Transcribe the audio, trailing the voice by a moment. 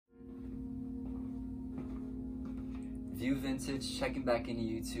View Vintage, checking back into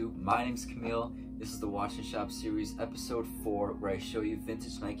YouTube. My name's Kamil. This is the Watch and Shop series, episode 4, where I show you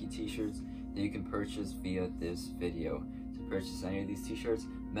vintage Nike t-shirts that you can purchase via this video. To purchase any of these t-shirts,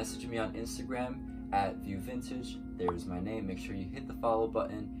 message me on Instagram at View Vintage. There's my name. Make sure you hit the follow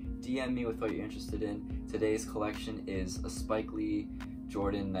button. DM me with what you're interested in. Today's collection is a Spike Lee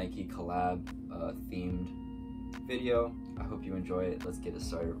Jordan Nike collab themed video. I hope you enjoy it. Let's get it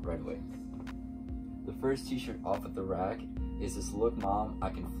started right away. The first t-shirt off of the rack is this Look Mom, I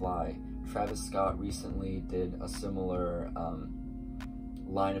Can Fly. Travis Scott recently did a similar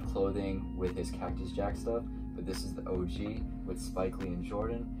line of clothing with his Cactus Jack stuff, but this is the OG with Spike Lee and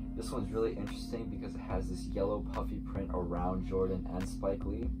Jordan. This one's really interesting because it has this yellow puffy print around Jordan and Spike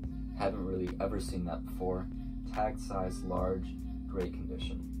Lee. Haven't really ever seen that before. Tag size large, great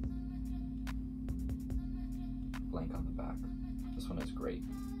condition. Blank on the back. This one is great.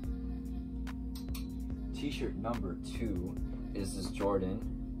 T-shirt number 2 is this Jordan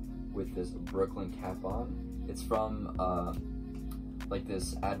with this Brooklyn cap on. It's from like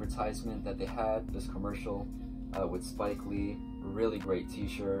this advertisement that they had, this commercial with Spike Lee. Really great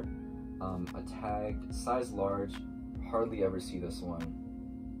t-shirt. A tagged, size large. Hardly ever see this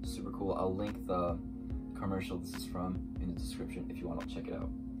one. Super cool. I'll link the commercial this is from in the description if you want to check it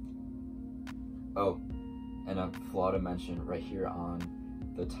out. Oh, and a flaw to mention, right here on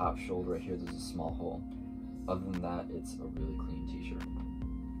the top shoulder right here, there's a small hole. Other than that, it's a really clean t-shirt.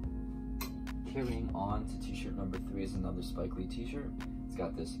 Carrying on to t-shirt number 3 is another Spike Lee t-shirt. It's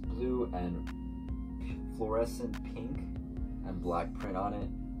got this blue and fluorescent pink and black print on it.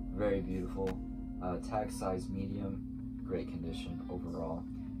 Very beautiful. Tag size medium. Great condition overall.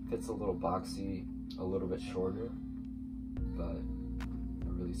 Fits a little boxy, a little bit shorter, but a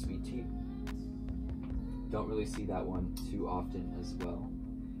really sweet tee. Don't really see that one too often as well.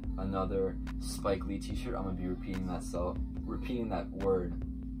 Another Spike Lee t-shirt. I'm gonna be repeating that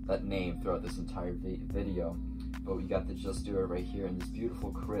name throughout this entire video. But we got the Just Do It right here in this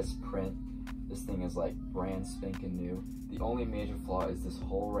beautiful crisp print. This thing is like brand spanking new. The only major flaw is this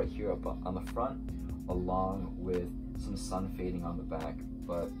hole right here up on the front, along with some sun fading on the back.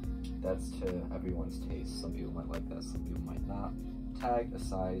 But that's to everyone's taste. Some people might like that, some people might not. Tagged a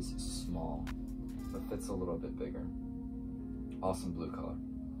size small, but fits a little bit bigger. Awesome blue color.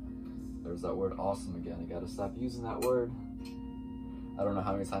 There's that word awesome again. I gotta stop using that word. I don't know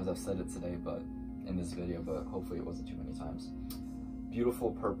how many times I've said it today, but in this video, but hopefully it wasn't too many times.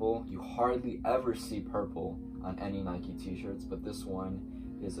 Beautiful purple. You hardly ever see purple on any Nike t-shirts, but this one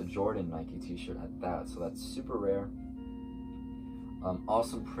is a Jordan Nike t-shirt at that, so that's super rare.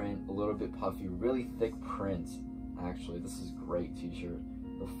 Awesome print, a little bit puffy, really thick print. Actually, this is great t-shirt.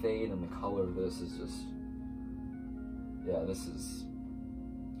 The fade and the color of this is just, yeah, this is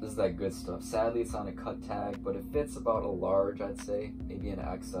that good stuff. Sadly, it's on a cut tag, but it fits about a large, I'd say, maybe an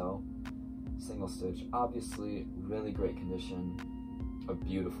XL. Single stitch, obviously, really great condition. A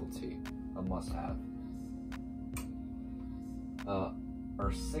beautiful tee, a must-have. Our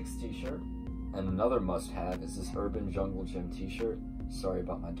 6th t-shirt, and another must-have, is this Urban Jungle Gym t-shirt. Sorry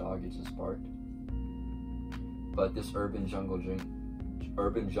about my dog, it just barked. But this Urban Jungle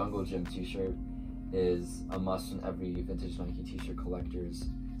Gym t-shirt is a must in every vintage Nike t-shirt collector's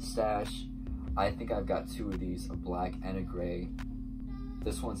stash. I think I've got 2 of these, a black and a gray.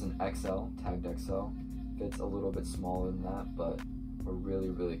 This one's an XL, tagged XL. Fits a little bit smaller than that, but a really,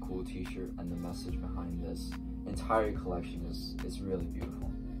 really cool t-shirt, and the message behind this entire collection is really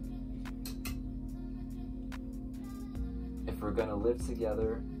beautiful. If we're gonna live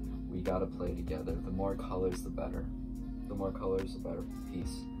together, we gotta play together. The more colors, the better. The more colors, the better.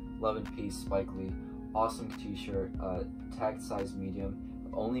 Peace. Love and peace, Spike Lee. Awesome t-shirt, tagged size medium.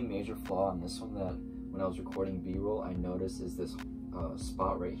 The only major flaw on this one that when I was recording B-roll, I noticed is this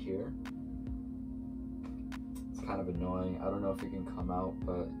spot right here. It's kind of annoying. I don't know if it can come out,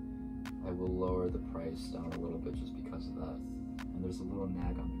 but I will lower the price down a little bit just because of that. And there's a little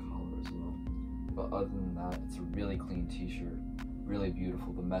nag on the collar as well. But other than that, it's a really clean t-shirt, really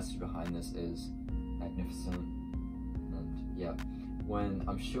beautiful. The message behind this is magnificent. And yeah, when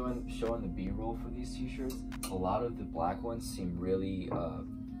I'm showing the B-roll for these t-shirts, a lot of the black ones seem really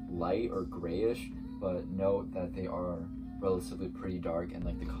light or grayish, but note that they are relatively pretty dark, and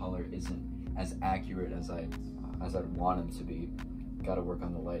like the color isn't as accurate as I'd want them to be. Gotta work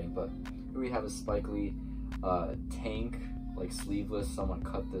on the lighting. But here we have a Spike Lee tank, like sleeveless. Someone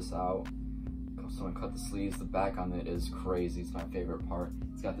cut this out. Someone cut the sleeves. The back on it is crazy. It's my favorite part.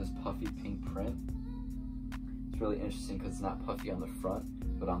 It's got this puffy pink print. It's really interesting because it's not puffy on the front,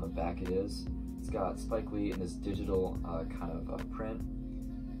 but on the back it is. It's got Spike Lee in this digital kind of print.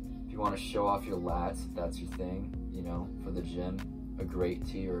 If you want to show off your lats, if that's your thing, you know, for the gym, a great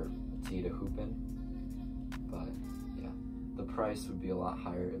tee or tee to hoop in. But yeah, the price would be a lot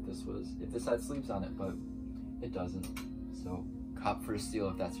higher if this had sleeves on it, but it doesn't. So cop for a steal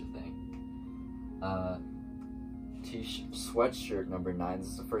if that's your thing. Sweatshirt number 9. This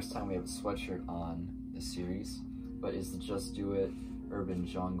is the first time we have a sweatshirt on the series, but it's the Just Do It Urban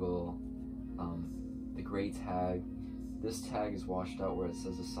Jungle, the gray tag. This tag is washed out where it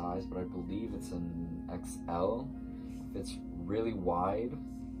says the size, but I believe it's an XL. It's really wide,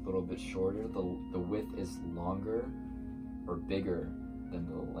 a little bit shorter. The width is longer or bigger than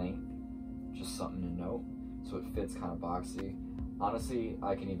the length. Just something to note. So it fits kind of boxy. Honestly,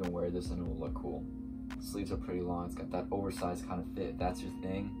 I can even wear this and it will look cool. Sleeves are pretty long. It's got that oversized kind of fit. If that's your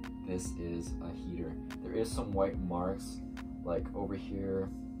thing, this is a heater. There is some white marks, like over here,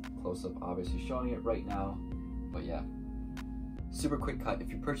 close up, obviously showing it right now. But yeah, super quick cut. If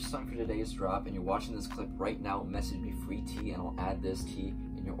you purchase something for today's drop and you're watching this clip right now, message me free tee and I'll add this tee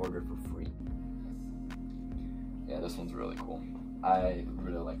in your order for free. Yeah, this one's really cool. I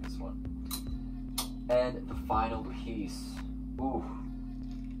really like this one. And the final piece. Ooh.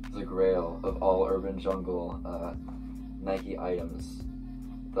 The grail of all Urban Jungle Nike items,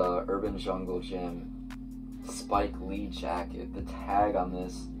 the Urban Jungle Gym Spike Lee jacket. The tag on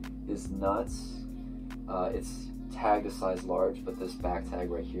this is nuts. It's tagged a size large, but this back tag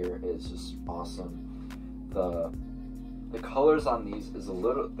right here is just awesome. The colors on these is a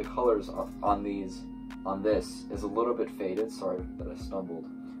little. The colors on this is a little bit faded. Sorry that I stumbled,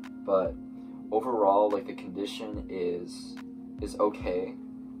 but overall, like, the condition is okay.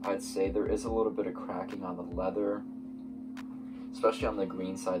 I'd say there is a little bit of cracking on the leather, especially on the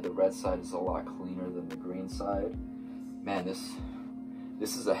green side. The red side is a lot cleaner than the green side. Man, this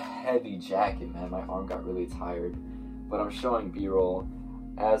is a heavy jacket, man. My arm got really tired, but I'm showing B-roll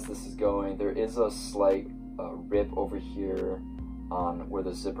as this is going. There is a slight rip over here on where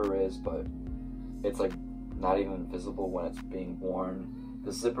the zipper is, but it's like not even visible when it's being worn.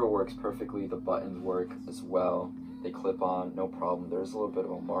 The zipper works perfectly. The buttons work as well. They clip on, no problem. There's a little bit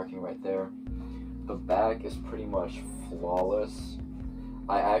of a marking right there. The back is pretty much flawless.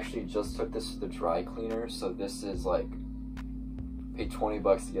 I actually just took this to the dry cleaner, so this is like, paid 20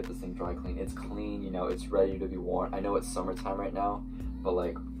 bucks to get this thing dry clean. It's clean, you know, it's ready to be worn. I know it's summertime right now, but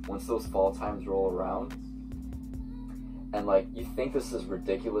like once those fall times roll around, and like you think this is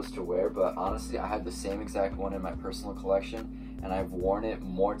ridiculous to wear, but honestly, I had the same exact one in my personal collection, and I've worn it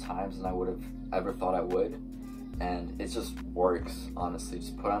more times than I would have ever thought I would. And it just works, honestly.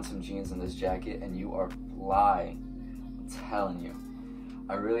 Just put on some jeans and this jacket and you are fly. I'm telling you.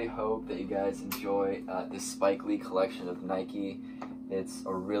 I really hope that you guys enjoy this Spike Lee collection of Nike. It's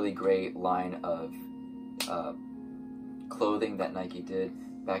a really great line of clothing that Nike did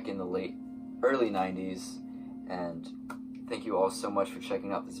back in the early 90s. And thank you all so much for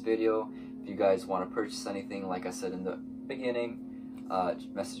checking out this video. If you guys want to purchase anything, like I said in the beginning,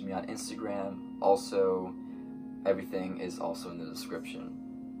 message me on Instagram. Also, everything is also in the description,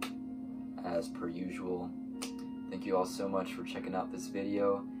 as per usual. Thank you all so much for checking out this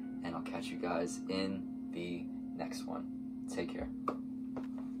video, and I'll catch you guys in the next one. Take care.